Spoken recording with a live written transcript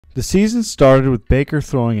The season started with Baker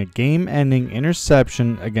throwing a game-ending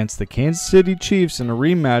interception against the Kansas City Chiefs in a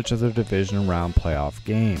rematch of their division round playoff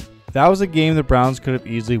game. That was a game the Browns could have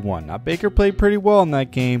easily won. Now, Baker played pretty well in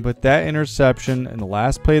that game, but that interception in the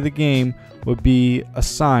last play of the game would be a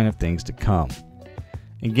sign of things to come.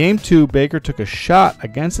 In Game 2, Baker took a shot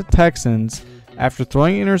against the Texans after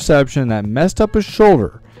throwing an interception that messed up his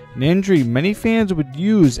shoulder, an injury many fans would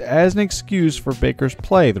use as an excuse for Baker's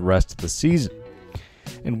play the rest of the season.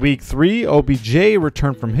 In Week 3, OBJ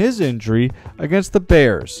returned from his injury against the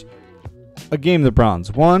Bears, a game the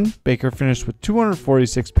Browns won. Baker finished with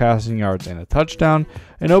 246 passing yards and a touchdown,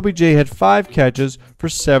 and OBJ had 5 catches for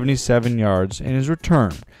 77 yards in his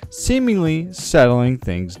return, seemingly settling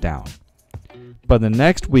things down. But the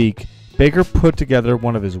next week, Baker put together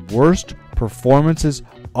one of his worst performances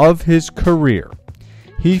of his career.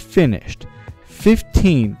 He finished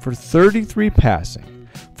 15 for 33 passing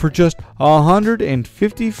for just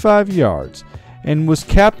 155 yards and was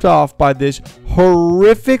capped off by this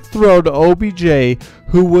horrific throw to OBJ,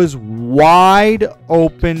 who was wide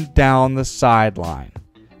open down the sideline.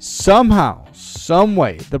 Somehow,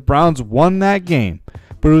 someway, the Browns won that game,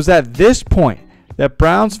 but it was at this point that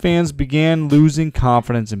Browns fans began losing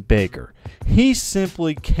confidence in Baker. He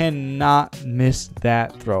simply cannot miss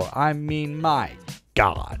that throw. I mean, my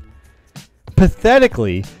God.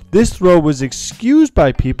 Pathetically, this throw was excused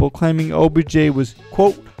by people claiming OBJ was,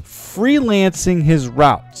 quote, freelancing his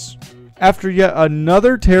routes. After yet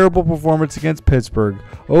another terrible performance against Pittsburgh,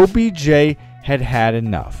 OBJ had had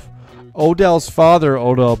enough. Odell's father,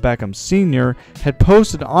 Odell Beckham Sr., had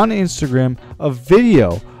posted on Instagram a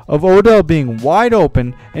video of Odell being wide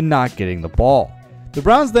open and not getting the ball. The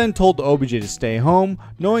Browns then told OBJ to stay home,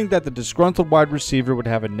 knowing that the disgruntled wide receiver would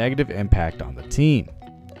have a negative impact on the team.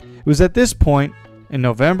 It was at this point, in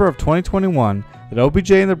November of 2021, that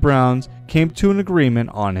OBJ and the Browns came to an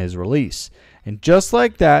agreement on his release. And just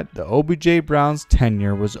like that, the OBJ Browns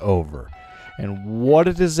tenure was over. And what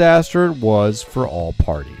a disaster it was for all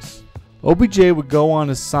parties. OBJ would go on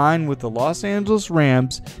to sign with the Los Angeles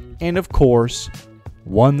Rams and, of course,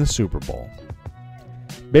 won the Super Bowl.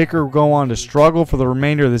 Baker would go on to struggle for the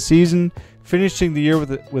remainder of the season, finishing the year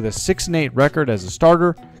with a 6-8 record as a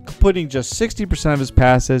starter, completing just 60% of his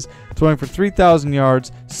passes, throwing for 3,000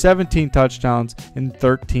 yards, 17 touchdowns, and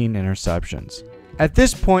 13 interceptions. At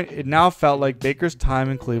this point, it now felt like Baker's time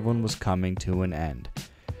in Cleveland was coming to an end.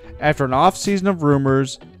 After an offseason of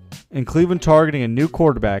rumors and Cleveland targeting a new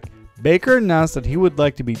quarterback, Baker announced that he would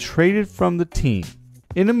like to be traded from the team,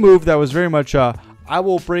 in a move that was very much a, I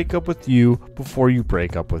will break up with you before you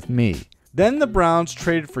break up with me. Then the Browns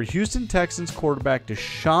traded for Houston Texans quarterback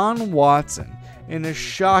Deshaun Watson in a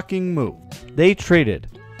shocking move. They traded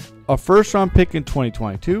a first-round pick in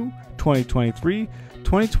 2022, 2023,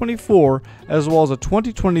 2024, as well as a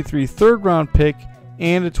 2023 third-round pick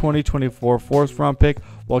and a 2024 fourth-round pick,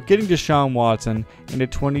 while getting Deshaun Watson and a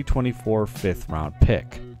 2024 fifth-round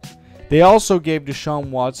pick. They also gave Deshaun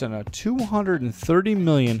Watson a $230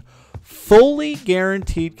 million fully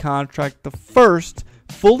guaranteed contract, the first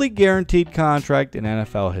fully guaranteed contract in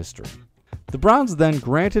NFL history. The Browns then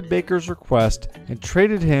granted Baker's request and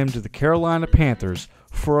traded him to the Carolina Panthers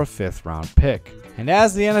for a fifth-round pick. And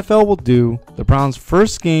as the NFL will do, the Browns'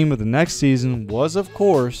 first game of the next season was, of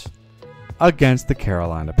course, against the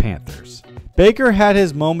Carolina Panthers. Baker had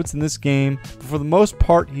his moments in this game, but for the most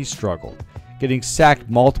part he struggled, getting sacked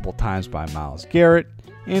multiple times by Myles Garrett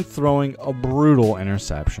and throwing a brutal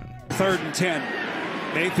interception. 3rd and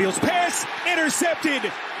 10. Mayfield's pass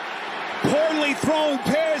intercepted. Poorly thrown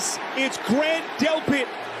pass. It's Grant Delpit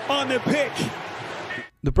on the pick.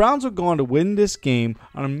 The Browns would go on to win this game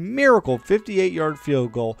on a miracle 58-yard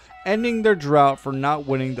field goal, ending their drought for not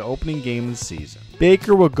winning the opening game of the season.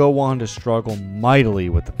 Baker would go on to struggle mightily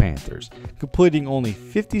with the Panthers, completing only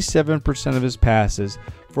 57% of his passes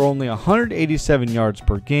for only 187 yards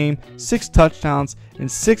per game, 6 touchdowns,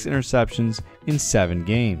 and 6 interceptions in 7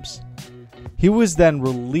 games. He was then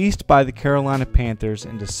released by the Carolina Panthers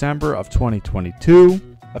in December of 2022.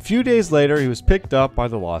 A few days later, he was picked up by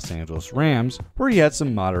the Los Angeles Rams, where he had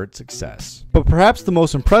some moderate success. But perhaps the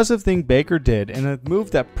most impressive thing Baker did, and a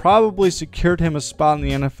move that probably secured him a spot in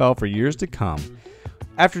the NFL for years to come,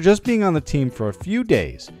 after just being on the team for a few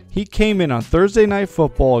days, he came in on Thursday Night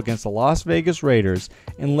Football against the Las Vegas Raiders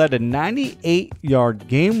and led a 98-yard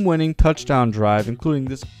game-winning touchdown drive, including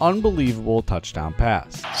this unbelievable touchdown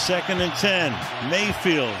pass. 2nd and 10,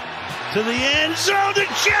 Mayfield to the end zone to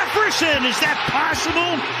Jefferson. Is that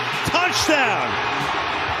possible? Touchdown.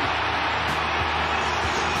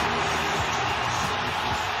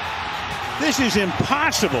 This is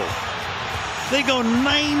impossible. They go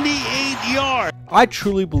 98 yards. I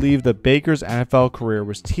truly believe that Baker's NFL career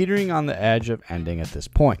was teetering on the edge of ending at this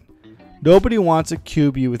point. Nobody wants a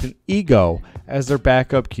QB with an ego as their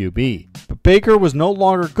backup QB, but Baker was no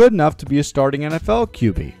longer good enough to be a starting NFL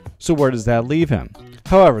QB. So where does that leave him?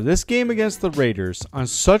 However, this game against the Raiders on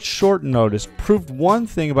such short notice proved one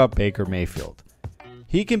thing about Baker Mayfield.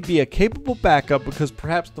 He can be a capable backup because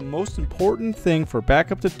perhaps the most important thing for a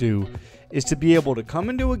backup to do is to be able to come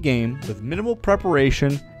into a game with minimal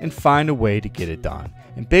preparation and find a way to get it done.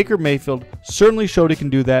 And Baker Mayfield certainly showed he can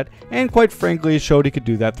do that, and quite frankly, showed he could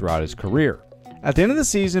do that throughout his career. At the end of the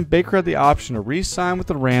season, Baker had the option to re-sign with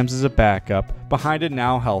the Rams as a backup behind a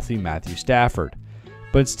now healthy Matthew Stafford.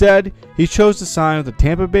 But instead, he chose to sign with the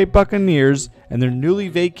Tampa Bay Buccaneers and their newly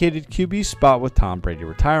vacated QB spot with Tom Brady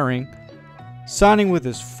retiring, signing with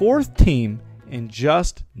his fourth team in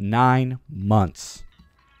just 9 months.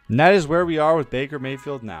 And that is where we are with Baker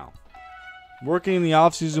Mayfield now. Working in the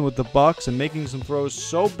offseason with the Bucs and making some throws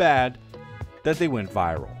so bad that they went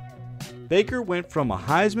viral. Baker went from a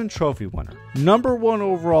Heisman Trophy winner, #1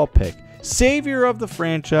 overall pick, savior of the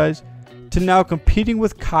franchise, to now competing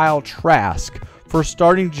with Kyle Trask for a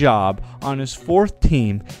starting job on his fourth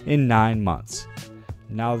team in 9 months.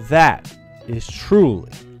 Now that is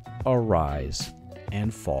truly a rise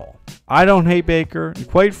and fall. I don't hate Baker, and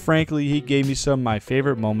quite frankly, he gave me some of my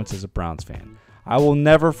favorite moments as a Browns fan. I will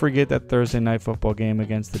never forget that Thursday night football game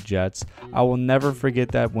against the Jets. I will never forget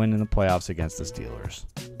that win in the playoffs against the Steelers.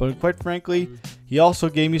 But quite frankly, he also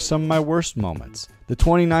gave me some of my worst moments. The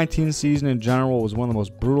 2019 season in general was one of the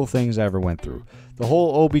most brutal things I ever went through. The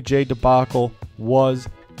whole OBJ debacle was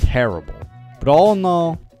terrible. But all in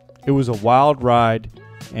all, it was a wild ride,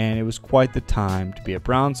 and it was quite the time to be a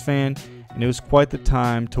Browns fan, and it was quite the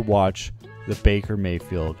time to watch the Baker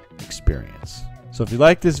Mayfield experience. So if you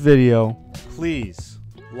like this video, please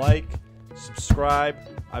like, subscribe.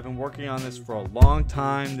 I've been working on this for a long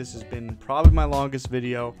time. This has been probably my longest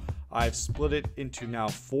video. I've split it into now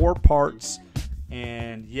 4 parts.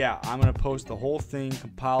 And yeah, I'm going to post the whole thing,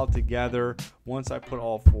 compile it together once I put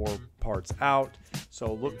all 4 parts out.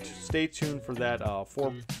 So stay tuned for that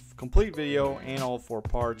 4 complete video and all 4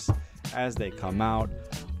 parts as they come out.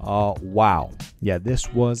 Wow. Yeah,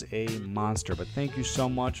 this was a monster. But thank you so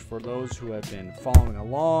much for those who have been following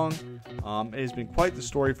along. It has been quite the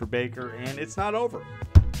story for Baker, and it's not over.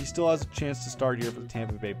 He still has a chance to start here for the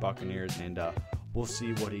Tampa Bay Buccaneers, and we'll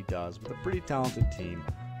see what he does with a pretty talented team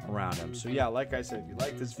around him. So yeah, like I said, if you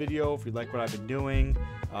like this video, if you like what I've been doing,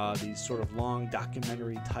 these sort of long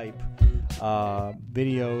documentary type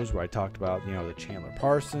videos where I talked about, the Chandler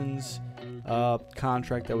Parsons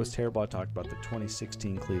contract that was terrible. I talked about the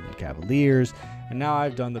 2016 Cleveland Cavaliers, and now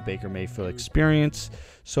I've done the Baker Mayfield experience.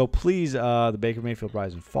 So please, the Baker Mayfield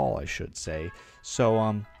rise and fall, I should say.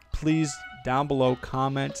 So please down below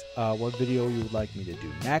comment what video you would like me to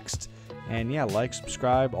do next, and yeah, like,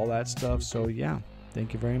 subscribe, all that stuff. So yeah,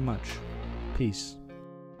 thank you very much. Peace.